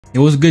It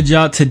was good,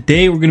 y'all.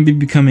 Today we're going to be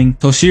becoming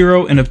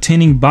Toshiro and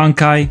obtaining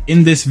Bankai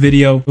in this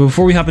video. But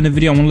before we hop in the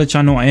video, I want to let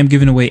y'all know I am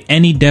giving away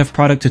any dev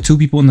product to 2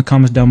 people in the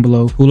comments down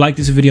below who like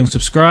this video and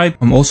subscribe.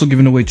 I'm also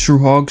giving away True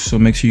Hogs, so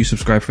make sure you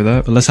subscribe for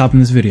that. But let's hop in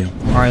this video.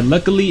 All right,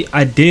 luckily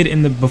I did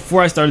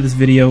before I started this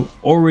video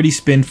already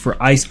spin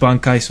for Ice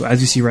Bankai. So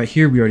as you see right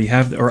here, we already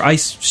have or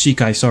Ice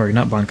Shikai, sorry,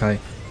 not Bankai.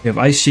 We have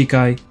Ice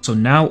Shikai. So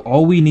now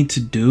all we need to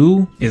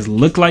do is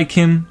look like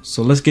him.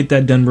 So let's get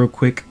that done real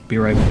quick. Be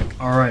right back.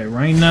 All right,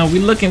 right now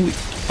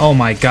oh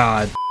my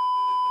God.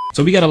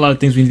 So we got a lot of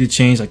things we need to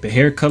change, like the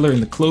hair color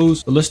and the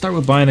clothes. So let's start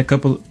with buying a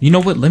couple. You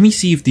know what? Let me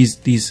see if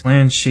these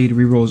clan shade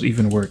rerolls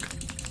even work.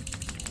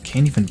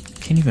 Can't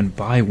even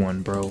buy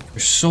one, bro.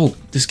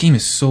 This game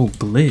is so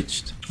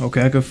glitched.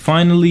 Okay, I could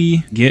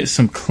finally get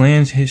some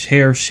clan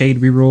hair shade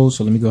rerolls.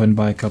 So let me go ahead and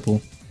buy a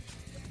couple.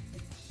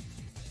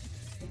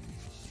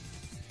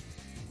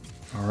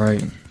 All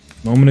right,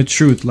 moment of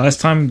truth. Last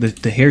time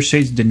the hair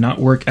shades did not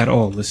work at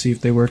all. Let's see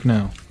if they work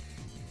now.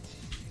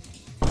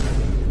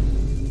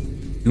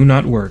 Do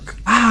not work.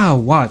 Ah,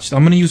 watch.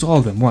 I'm gonna use all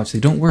of them. Watch, they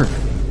don't work.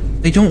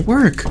 They don't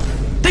work.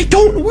 They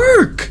don't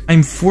work.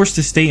 I'm forced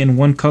to stay in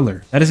one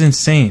color. That is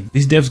insane.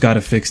 These devs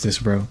gotta fix this,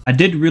 bro. I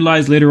did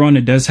realize later on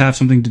it does have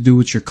something to do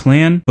with your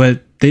clan,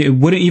 but they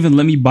wouldn't even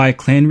let me buy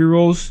clan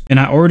rerolls, and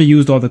I already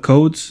used all the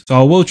codes. So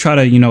I will try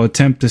to,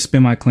 attempt to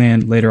spin my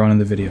clan later on in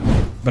the video.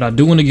 But I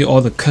do want to get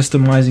all the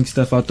customizing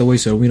stuff out the way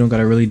so we don't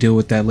gotta really deal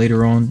with that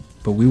later on.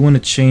 But we want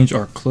to change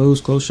our clothes.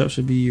 Clothes shop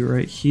should be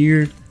right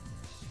here.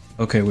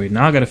 Okay, wait,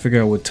 now I gotta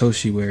figure out what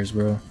Toshi wears,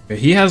 bro. Okay,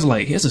 he has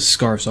a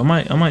scarf, so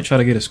I might try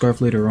to get a scarf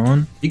later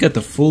on. He got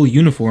the full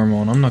uniform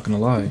on, I'm not gonna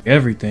lie.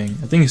 Everything.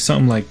 I think it's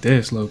something like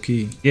this, low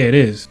key. Yeah, it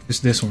is. It's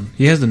this one.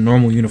 He has the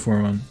normal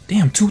uniform on.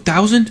 Damn,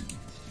 2,000?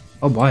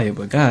 I'll buy it,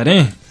 but god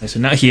damn. So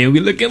now here we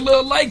looking a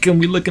little like him.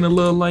 We looking a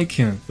little like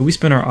him. If we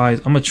spin our eyes,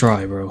 I'm gonna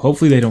try, bro.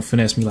 Hopefully they don't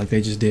finesse me like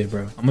they just did,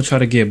 bro. I'm gonna try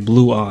to get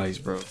blue eyes,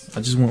 bro.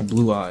 I just want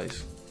blue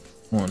eyes.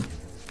 Come on.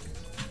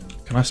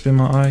 Can I spin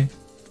my eye?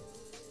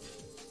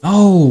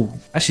 Oh,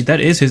 actually that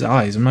is his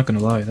eyes. I'm not gonna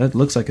lie. That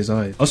looks like his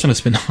eyes. I was trying to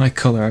spin eye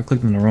color. I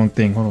clicked on the wrong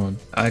thing. Hold on.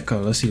 Eye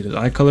color. Let's see. Does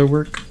eye color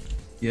work?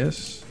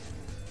 Yes.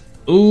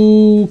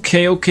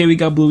 Okay, we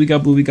got blue. We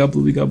got blue.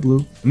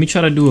 Let me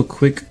try to do a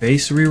quick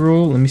base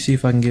reroll. Let me see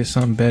if I can get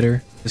something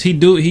better. Cause he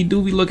do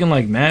be looking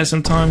like mad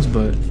sometimes,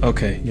 but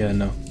okay, yeah,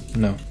 no.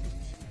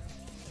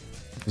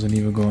 Doesn't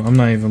even go. I'm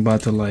not even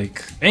about to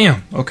like.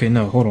 Damn. Okay,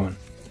 no, hold on.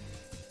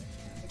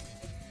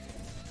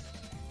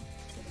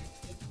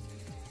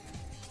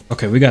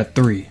 Okay, we got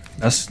 3.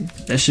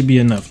 That should be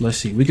enough. Let's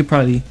see. We could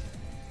probably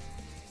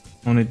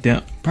tone it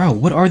down. Bro,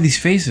 what are these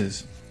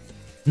faces?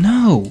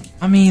 No,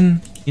 I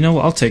mean, you know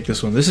what? I'll take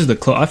this one. This is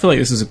I feel like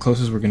this is the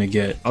closest we're gonna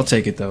get. I'll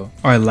take it though.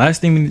 All right,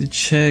 last thing we need to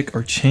check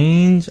or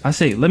change. I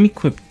say, let me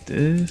equip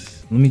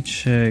this. Let me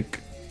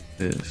check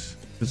this.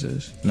 What's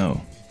this?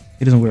 No.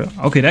 He doesn't wear.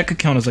 Okay, that could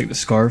count as like the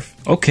scarf.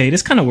 Okay,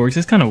 this kind of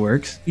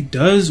works. He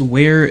does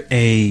wear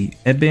a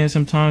headband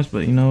sometimes,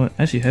 but you know what?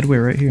 Actually,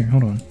 headwear right here.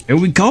 Hold on. Here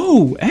we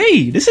go.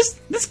 Hey, this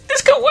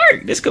could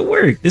work. This could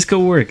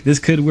work.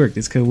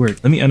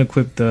 Let me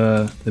unequip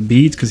the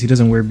beads because he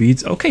doesn't wear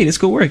beads. Okay, this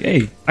could work.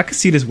 Hey, I can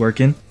see this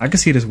working.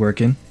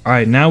 All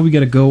right, now we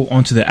gotta go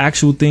on to the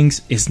actual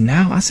things.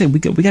 I said we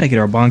gotta get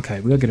our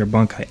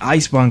Bankai.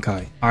 Ice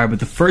Bankai. All right,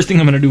 but the first thing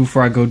I'm gonna do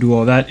before I go do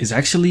all that is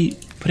actually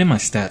put in my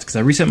stats because I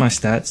reset my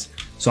stats.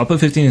 So I'll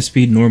put 15 in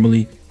speed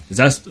normally.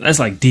 That's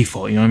like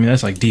default, you know what I mean?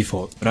 That's like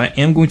default. But I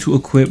am going to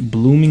equip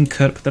Blooming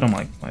Cut. Put that on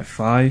my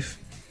 5.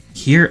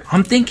 Here,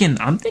 I'm thinking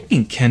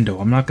Kendo.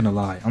 I'm not gonna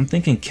lie. I'm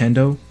thinking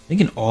Kendo.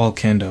 All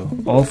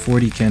Kendo. All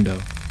 40 Kendo,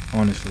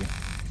 honestly.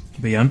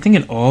 But yeah, I'm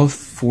thinking all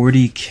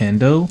 40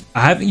 Kendo.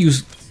 I haven't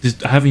used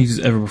this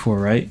ever before,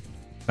 right?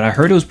 But I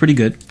heard it was pretty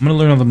good. I'm gonna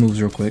learn all the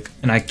moves real quick.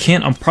 And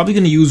I'm probably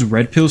gonna use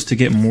red pills to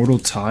get mortal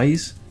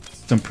ties.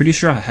 I'm pretty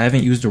sure I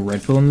haven't used a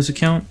red pill on this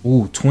account.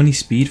 Ooh, 20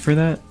 speed for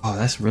that? Oh,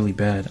 that's really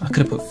bad. I could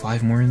have put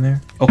 5 more in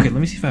there. Okay,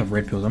 let me see if I have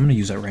red pills. I'm gonna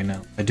use that right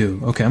now. I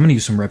do. Okay, I'm gonna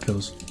use some red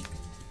pills.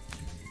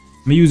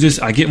 I'm gonna use this.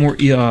 I get more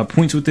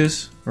points with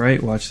this,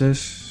 right? Watch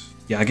this.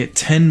 Yeah, I get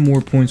 10 more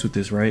points with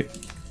this, right?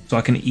 So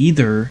I can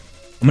I'm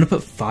gonna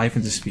put 5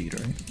 into speed,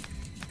 right?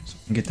 So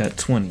I can get that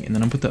 20. And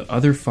then I'm gonna put the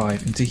other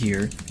 5 into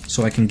here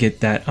so I can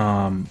get that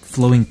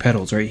flowing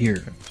petals right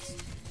here.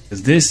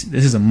 Because this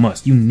is a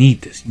must. You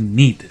need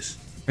this.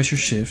 Pressure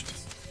shift.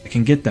 I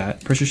can get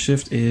that. Pressure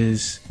shift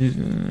is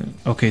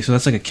okay, so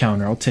that's like a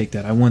counter. I'll take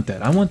that. I want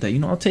that.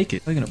 I'll take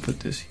it. I'm gonna put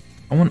this.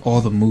 I want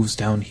all the moves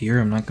down here.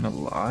 I'm not gonna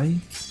lie.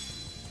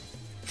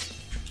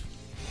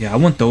 Yeah, I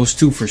want those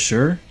 2 for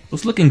sure.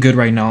 It's looking good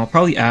right now. I'll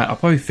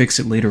probably fix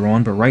it later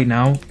on, but right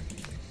now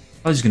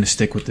I'm just gonna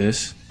stick with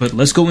this. But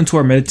let's go into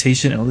our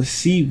meditation and let's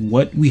see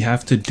what we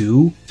have to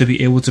do to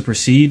be able to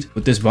proceed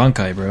with this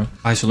Bankai, bro.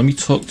 Alright, so let me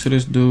talk to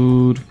this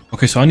dude.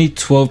 Okay, so I need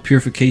 12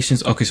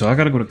 purifications. Okay, so I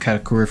gotta go to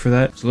Katakura for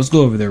that. So let's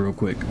go over there real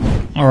quick.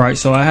 All right,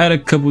 so I had a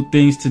couple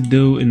things to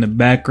do in the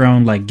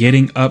background, like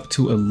getting up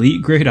to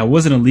elite grade. I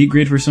wasn't elite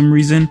grade for some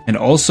reason. And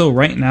also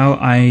right now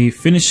I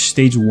finished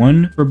stage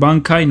 1 for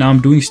Bankai. Now I'm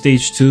doing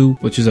stage 2,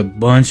 which is a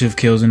bunch of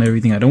kills and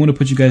everything. I don't want to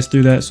put you guys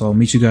through that, so I'll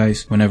meet you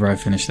guys whenever I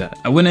finish that.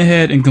 I went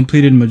ahead and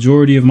completed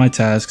majority of my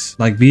tasks,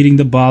 like beating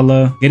the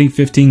Bala, getting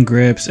 15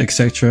 grips,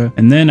 etc.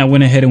 And then I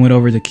went ahead and went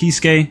over to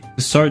Kisuke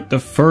to start the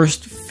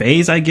first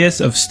phase, I guess,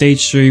 of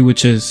stage 3,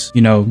 which is,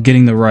 you know,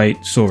 getting the right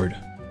sword.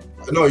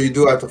 No, you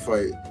do have to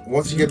fight.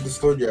 Once you get the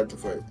sword, you have to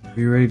fight. Are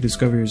you ready to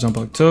discover your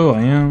Zanpakuto?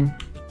 I am.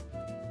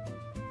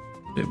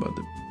 Shit about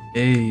the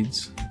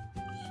AIDS.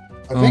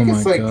 I think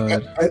it's like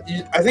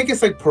I think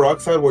it's like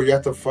peroxide, where you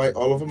have to fight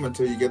all of them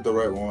until you get the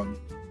right one.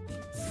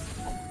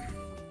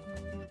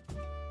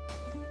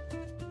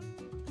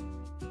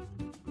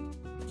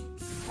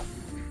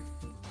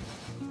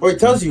 Oh, it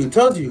tells you. It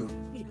tells you.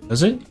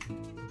 Does it?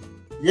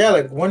 Yeah,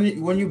 like when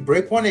you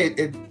break one,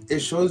 it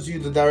shows you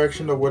the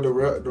direction of where the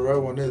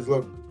right one is.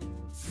 Look.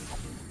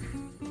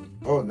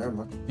 Oh, never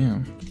mind. Yeah.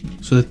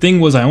 So the thing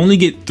was, I only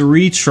get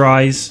 3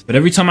 tries, but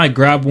every time I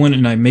grab one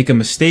and I make a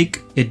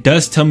mistake, it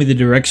does tell me the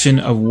direction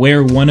of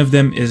where one of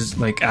them is,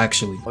 like,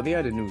 actually. Oh, they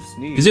had a new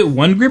sneeze. Is it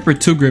 1 grip or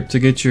 2 grip to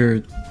get your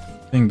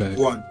thing back?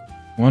 1.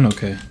 1,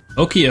 okay.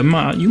 Okay,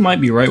 you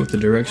might be right with the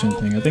direction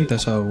thing. I think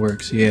that's how it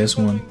works. Yeah, it's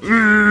 1.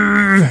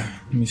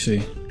 Let me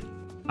see.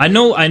 I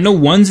know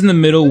one's in the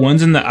middle,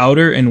 one's in the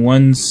outer, and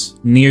one's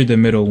near the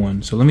middle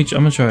one. So I'm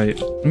gonna try it.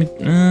 Let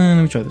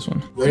me try this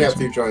one. We only have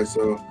 2 tries,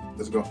 so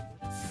let's go.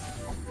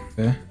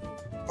 Okay.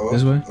 Oh,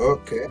 this way?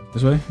 Okay.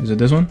 This way? Is it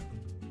this one?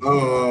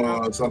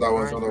 No, it's not that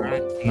one. It's not that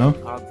one. No?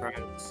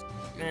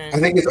 I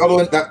think it's all the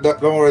way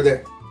that one right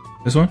there.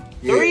 This one?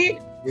 Yeah. 3?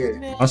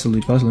 Yeah.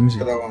 Possibly. Let me see.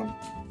 That one.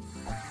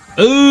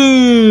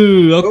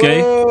 Ooh,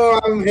 okay.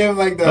 Oh, I'm him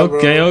like that,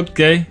 okay, bro.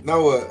 okay.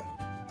 Now what?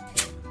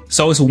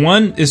 So it's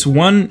one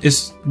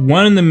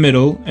in the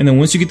middle, and then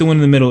once you get the one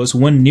in the middle, it's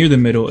one near the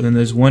middle, and then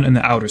there's one in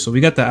the outer. So we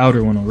got the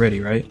outer one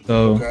already, right?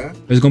 So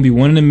there's gonna be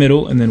one in the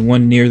middle, and then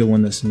one near the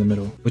one that's in the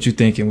middle. What you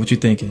thinking? What you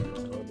thinking?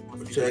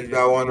 Check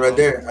that one right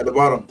there at the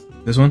bottom.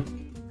 This one?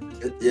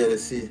 Yeah,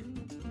 let's see.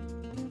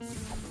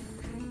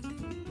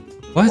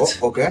 What?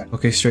 Oh, okay.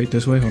 Okay, straight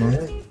this way. Hold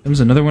on. There's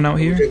another one out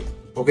here.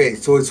 Okay,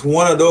 so it's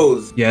one of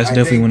those. Yeah, it's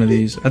definitely one of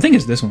these. I think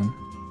it's this one.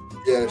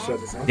 Yeah, shut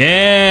this out.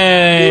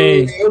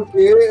 Yay!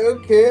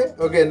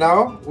 Okay,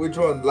 now which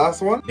one?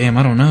 Last one? Damn,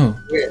 I don't know.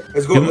 Okay,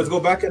 let's go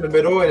back in the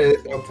middle and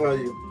I'll tell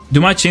you. Do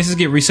my chances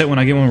get reset when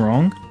I get one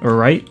wrong or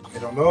right? I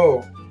don't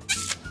know.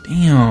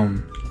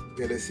 Damn.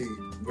 Okay, let's see.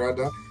 Grab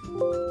that.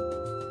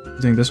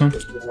 You think this one?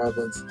 Let's see what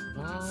happens.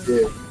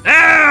 Yeah.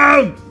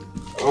 Ah!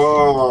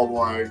 Oh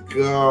my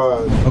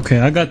god. Okay,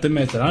 I got the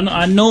method.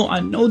 I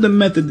know the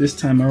method this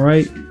time,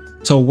 alright?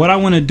 So what I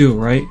want to do,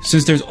 right?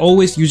 Since there's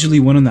always usually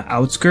one on the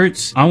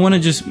outskirts, I want to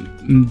just,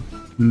 you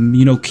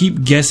know,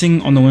 keep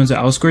guessing on the ones on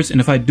the outskirts.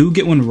 And if I do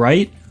get one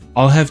right,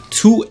 I'll have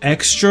 2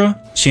 extra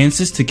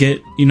chances to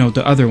get, you know,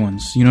 the other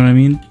ones. You know what I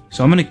mean?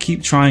 So I'm going to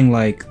keep trying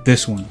like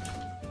this one.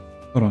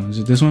 Hold on. Is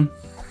it this one?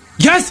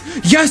 Yes!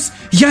 Yes!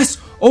 Yes!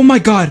 Oh my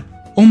god!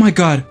 Oh my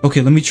god!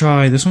 Okay, let me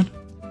try this one.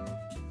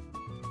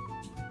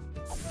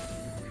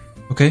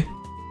 Okay.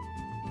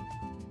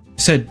 It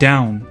said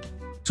down.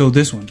 So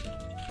this one.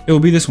 It will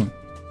be this one.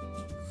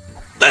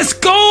 Let's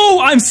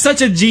go! I'm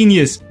such a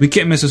genius. We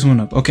can't mess this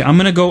one up. Okay, I'm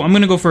gonna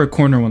go for a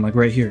corner one, like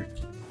right here.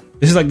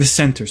 This is like the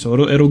center, so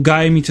it'll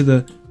guide me to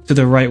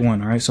the right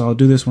one. All right, so I'll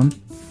do this one.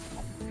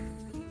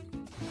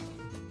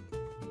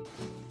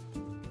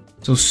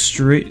 So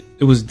straight,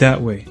 it was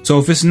that way. So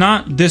if it's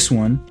not this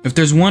one, if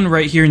there's one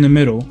right here in the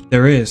middle,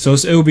 there is. So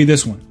it will be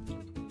this one,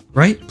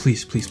 right?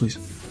 Please, please, please.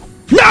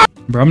 No!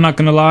 Bro, I'm not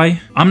gonna lie.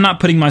 I'm not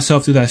putting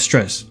myself through that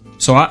stress.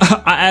 So I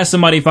asked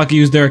somebody if I could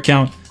use their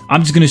account.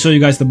 I'm just gonna show you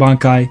guys the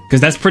Bankai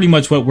because that's pretty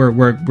much what we're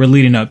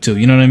leading up to.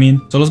 You know what I mean?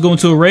 So let's go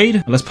into a raid.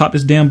 And let's pop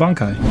this damn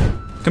Bankai.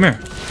 Come here.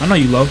 I know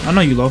you low. I know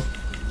you low.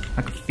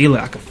 I can feel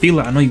it. I can feel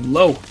it. I know you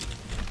low.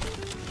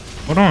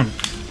 Hold on.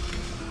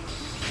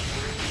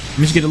 Let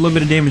me just get a little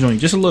bit of damage on you.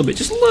 Just a little bit.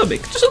 Just a little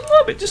bit. Just a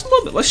little bit. Just a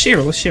little bit. Let's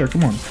share. Let's share.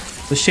 Come on.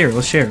 Let's share.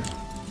 Let's share.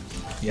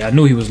 Yeah, I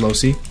knew he was low.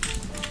 See?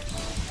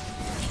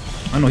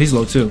 I know he's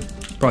low too.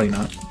 Probably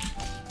not.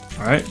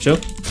 All right, chill.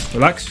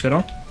 Relax. Shut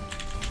on.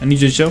 I need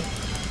you to chill.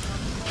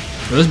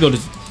 Bro, this build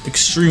is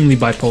extremely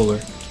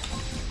bipolar.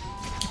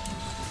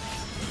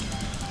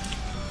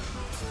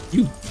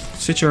 You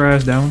sit your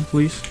ass down,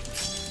 please.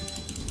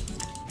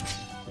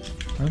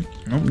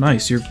 Oh,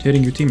 nice. You're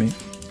hitting your teammate.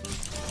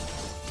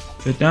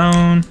 Sit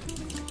down.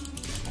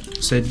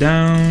 Sit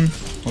down.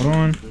 Hold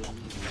on.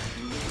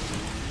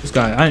 This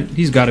guy,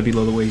 he's got to be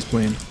low the way he's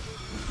playing.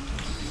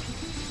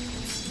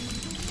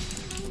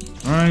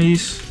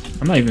 Nice.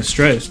 I'm not even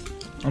stressed.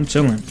 I'm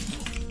chilling.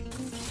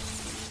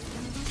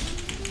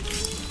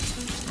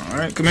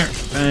 Alright, come here.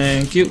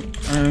 Thank you.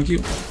 Thank you.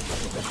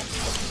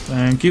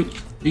 Thank you.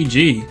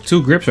 GG.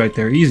 2 grips right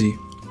there. Easy.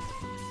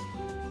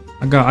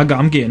 I'm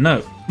getting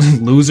up.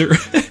 Loser.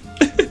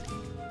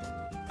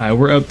 Alright,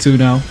 we're up 2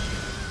 now.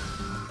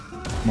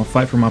 I'm gonna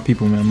fight for my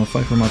people, man. I'm gonna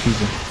fight for my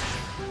people.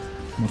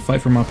 I'm gonna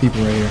fight for my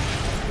people right here.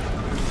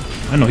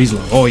 I know he's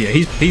low. Oh yeah,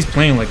 he's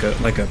playing like a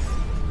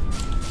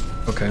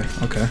Okay.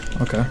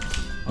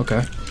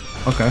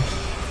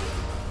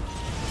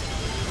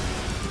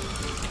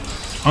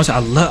 Honestly, I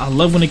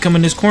love when they come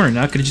in this corner.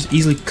 Now I could just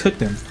easily cook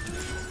them.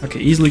 I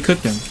could easily cook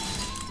them.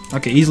 I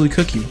could easily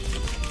cook you.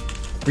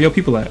 Where your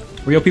people at?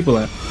 Where your people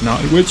at? Not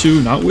with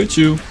you. Not with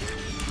you.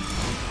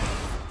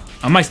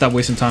 I might stop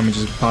wasting time and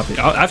just pop it.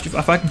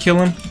 If I can kill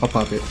him, I'll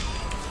pop it.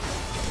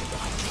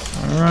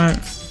 Alright.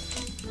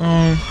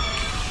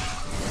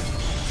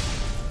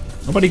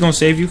 Nobody gonna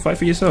save you. Fight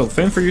for yourself.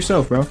 Fend for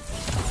yourself, bro.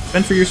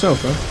 Fend for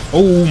yourself, bro.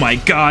 Oh my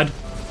god.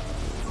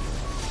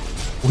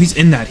 Oh, he's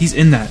in that. He's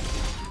in that.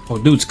 Oh,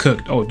 dude's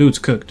cooked. Oh, dude's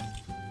cooked.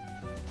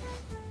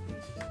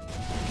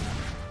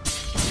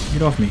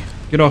 Get off me.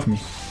 Get off me.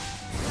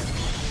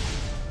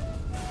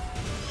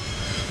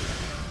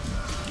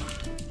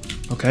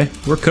 Okay,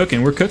 we're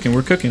cooking. We're cooking.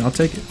 We're cooking. I'll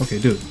take it. Okay,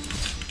 dude.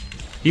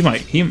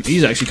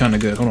 He's actually kind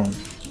of good. Hold on.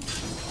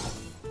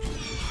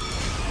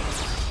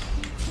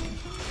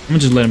 I'm gonna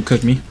just let him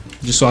cook me,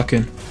 just so I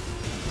can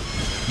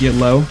get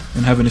low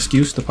and have an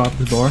excuse to pop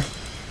the bar.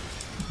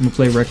 I'm gonna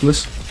play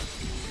reckless.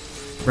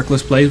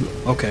 Reckless plays.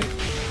 Okay.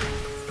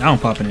 Now I'm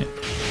popping it.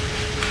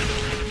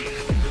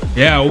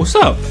 Yeah, what's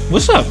up?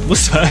 What's up?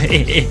 What's up?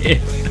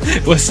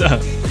 What's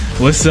up?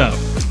 What's up?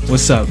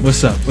 What's up?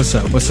 What's up? What's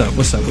up? What's up?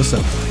 What's up? What's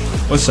up?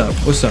 What's up?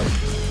 What's up?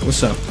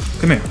 What's up?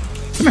 Come here.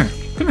 Come here.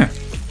 Come here.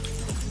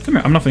 Come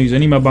here. I'm not gonna use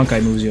any of my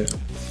Bankai moves yet.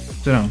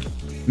 Sit down.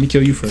 Let me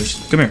kill you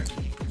first. Come here.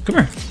 Come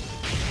here.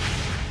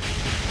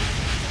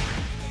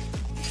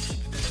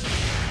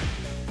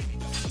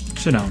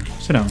 Sit down.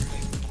 Sit down.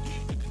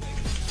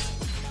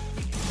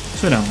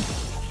 Sit down.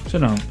 Sit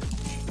down.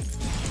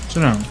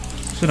 Sit down.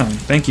 Sit down.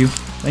 Thank you.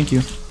 Thank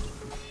you.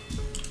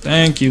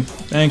 Thank you.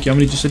 Thank you. I'm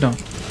gonna need you to sit down.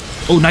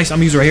 Oh, nice. I'm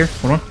gonna use it right here.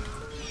 Hold on.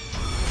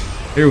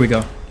 Here we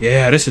go.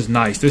 Yeah, this is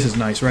nice. This is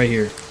nice. Right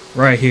here.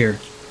 Right here.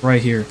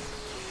 Right here.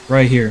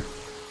 Right here.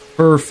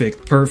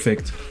 Perfect.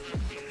 Perfect.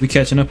 We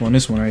catching up on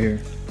this one right here.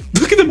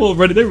 Look at them all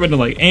running. They're running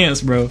like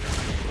ants, bro.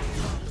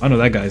 I know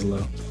that guy's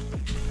low.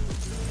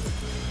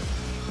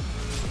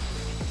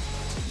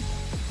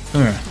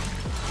 Come here.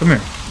 Come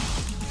here.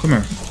 Come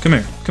here. Come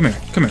here. Come here.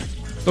 Come here.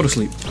 Go to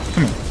sleep.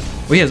 Come here.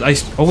 Oh, he has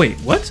ice. Oh, wait.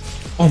 What?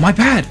 Oh, my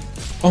bad.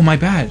 Oh, my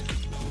bad.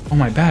 Oh,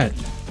 my bad.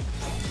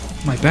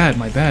 My bad.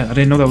 My bad. I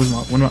didn't know that was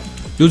one of my...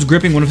 Dude's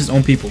gripping one of his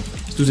own people.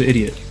 This dude's an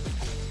idiot.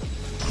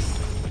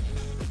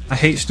 I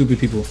hate stupid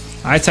people.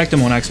 I attacked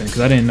him on accident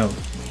because I didn't know.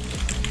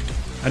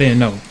 I didn't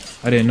know.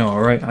 I didn't know,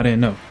 alright? I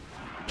didn't know.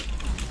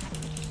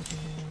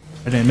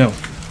 I didn't know.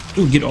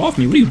 Dude, get off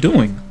me. What are you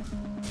doing?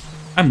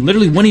 I'm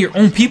literally one of your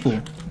own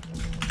people.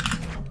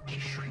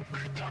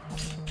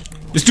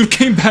 This dude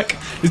came back.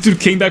 This dude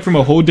came back from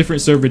a whole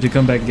different server to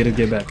come back and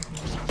get back.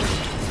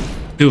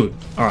 Dude.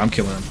 Alright, I'm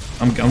killing him.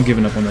 I'm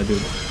giving up on that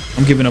dude.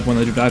 I'm giving up on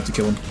that dude. I have to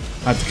kill him.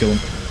 I have to kill him.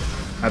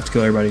 I have to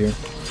kill everybody here.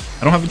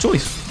 I don't have a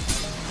choice.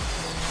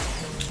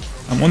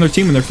 I'm on their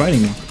team and they're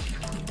fighting me.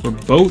 We're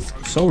both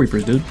Soul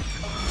Reapers, dude.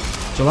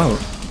 Chill out.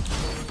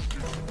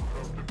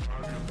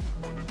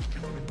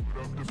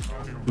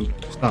 Dude,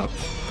 stop.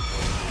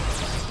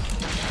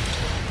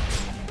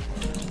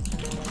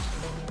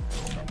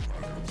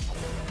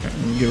 Okay,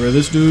 let me get rid of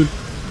this dude.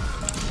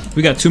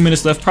 We got 2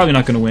 minutes left. Probably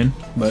not going to win,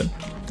 but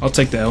I'll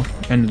take the L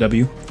and the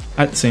W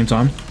at the same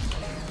time.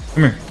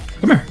 Come here.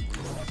 Come here.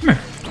 Come here.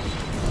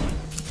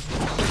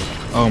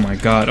 Oh my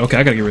god. Okay,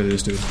 I gotta get rid of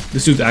this dude.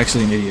 This dude's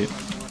actually an idiot.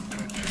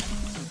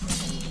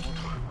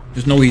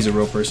 There's no way he's a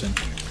real person.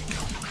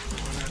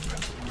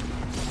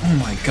 Oh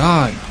my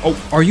god. Oh,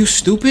 are you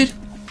stupid?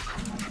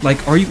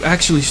 Like, are you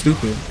actually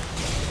stupid?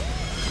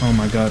 Oh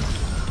my god.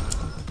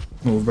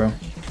 Move, bro.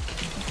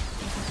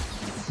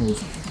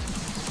 Move.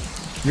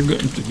 You're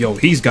good. Yo,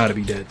 he's gotta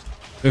be dead.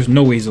 There's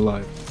no way he's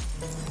alive.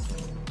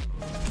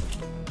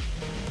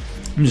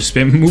 I'm just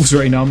spamming moves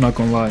right now, I'm not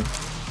gonna lie.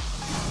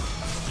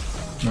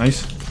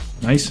 Nice.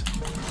 Nice.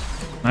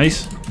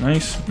 Nice.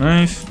 Nice.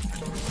 Nice.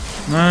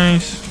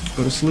 Nice.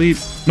 Go to sleep.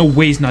 No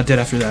way he's not dead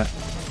after that.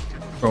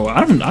 Bro,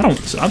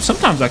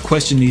 sometimes I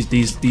question these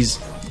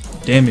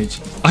damage.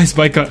 Ice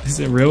Bite cut, is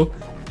it real?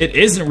 It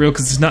isn't real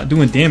because it's not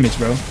doing damage,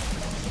 bro.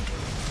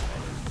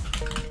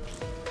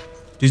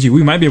 GG,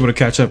 we might be able to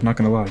catch up, not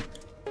gonna lie.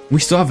 We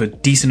still have a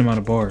decent amount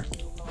of bar.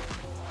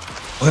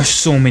 Oh, there's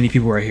so many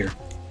people right here.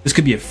 This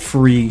could be a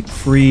free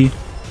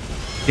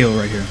kill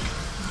right here.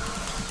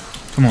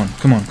 Come on,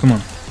 come on, come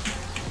on.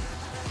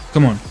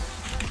 Come on.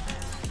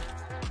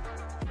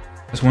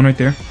 There's one right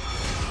there.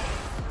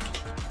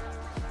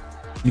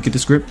 You get the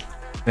script.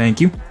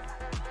 Thank you.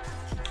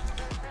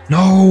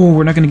 No,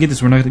 we're not gonna get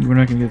this. We're not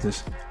gonna get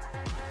this.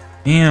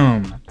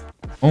 Damn.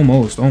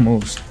 Almost.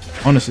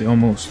 Honestly,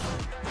 almost.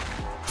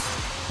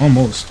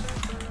 Almost.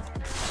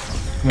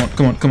 Come on,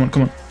 come on, come on,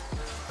 come on.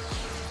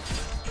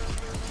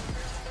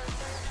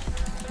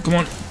 Come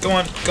on, come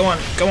on, come on,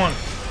 come on.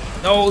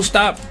 No,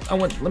 stop.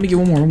 Let me get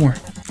one more.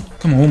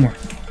 Come on, one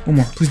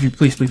more.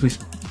 Please.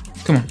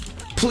 Come on.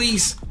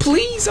 Please,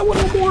 I want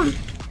one more.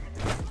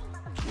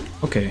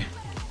 Okay,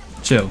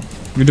 chill.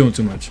 You're doing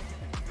too much.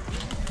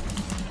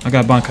 I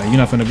got Bankai. You're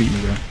not finna beat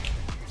me, bro.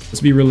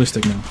 Let's be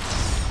realistic now.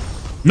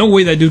 No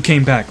way that dude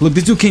came back. Look,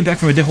 this dude came back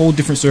from a whole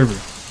different server.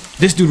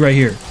 This dude right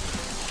here.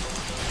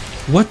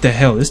 What the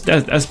hell?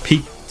 That's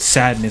peak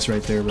sadness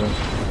right there, bro.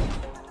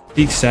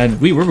 Peak sadness.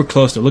 We were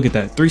close though. Look at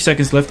that. 3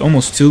 seconds left.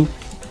 Almost 2.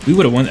 We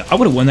would have won. I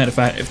would have won that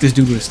if this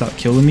dude would have stopped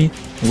killing me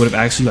and would have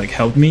actually like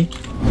helped me.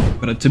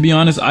 But to be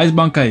honest, Ice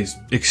Bankai is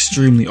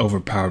extremely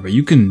overpowered. But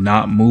you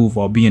cannot move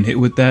while being hit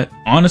with that.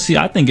 Honestly,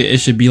 I think it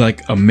should be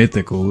like a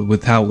mythical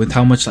with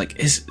how much like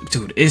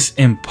it's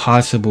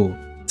impossible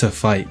to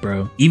fight,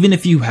 bro. Even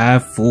if you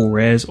have full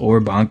res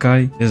or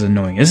Bankai, it's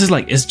annoying. This is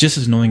like, it's just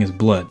as annoying as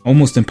blood.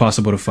 Almost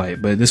impossible to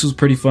fight, but this was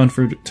pretty fun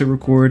to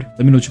record. Let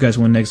me know what you guys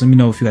want next. Let me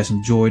know if you guys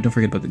enjoyed. Don't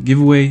forget about the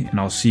giveaway, and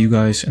I'll see you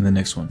guys in the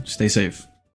next one. Stay safe.